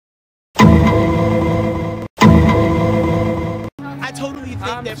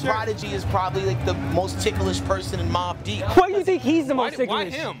think that Prodigy is probably like the most ticklish person in Mobb Deep. Why do you think he's the most ticklish? Why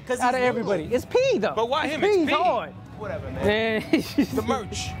him? Out of everybody. It's P though. But why him? It's It's P. hard. Whatever, man. The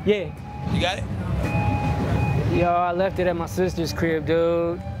merch. Yeah. You got it? Yo, I left it at my sister's crib,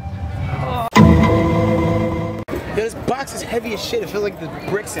 dude. Yo, this box is heavy as shit. It feels like there's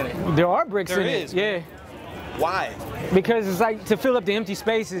bricks in it. There are bricks There in is, it. Yeah. Why? Because it's like to fill up the empty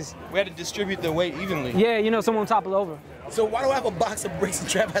spaces. We had to distribute the weight evenly. Yeah, you know, someone topple over. So why do I have a box of bricks and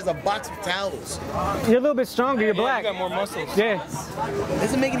Trev has a box of towels? You're a little bit stronger. You're black. You got more muscles. Yeah.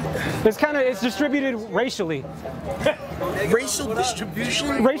 Doesn't make any It's distributed racially. racial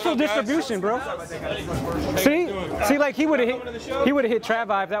distribution. Racial distribution, bro. See, like he would have hit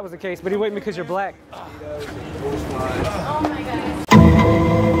Travi if that was the case, but he waited because you're black.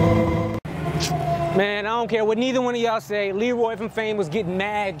 Man, I don't care what neither one of y'all say. Leroy from Fame was getting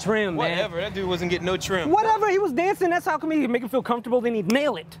mad trim, man. Whatever, that dude wasn't getting no trim. Whatever, he was dancing. That's how come he make him feel comfortable. Then he'd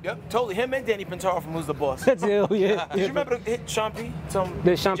nail it. Yep, totally. Him and Danny Pintaro from Who's the Boss. That's it, yeah. Did you remember the hit Sean P?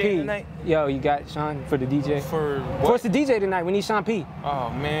 The Sean P. Yo, you got Sean for the DJ. For Of what? course, the DJ tonight. We need Sean P. Oh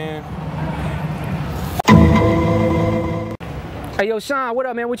man. Hey, yo, Sean, what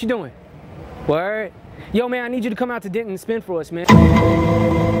up, man? What you doing? Word. Yo, man, I need you to come out to Denton and spin for us, man.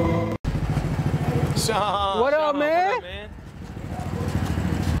 Sean. What up, man? What up, man?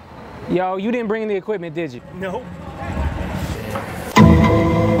 Yo, you didn't bring the equipment, did you? No.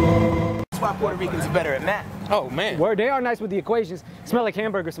 That's why Puerto Ricans are better at math. Oh man. Word, they are nice with the equations. Smell like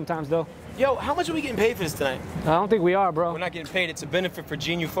hamburgers sometimes, though. Yo, how much are we getting paid for this tonight? I don't think we are, bro. We're not getting paid. It's a benefit for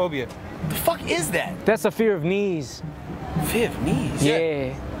genophobia. The fuck is that? That's a fear of knees. Fear of knees.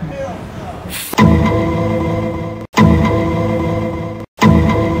 Yeah.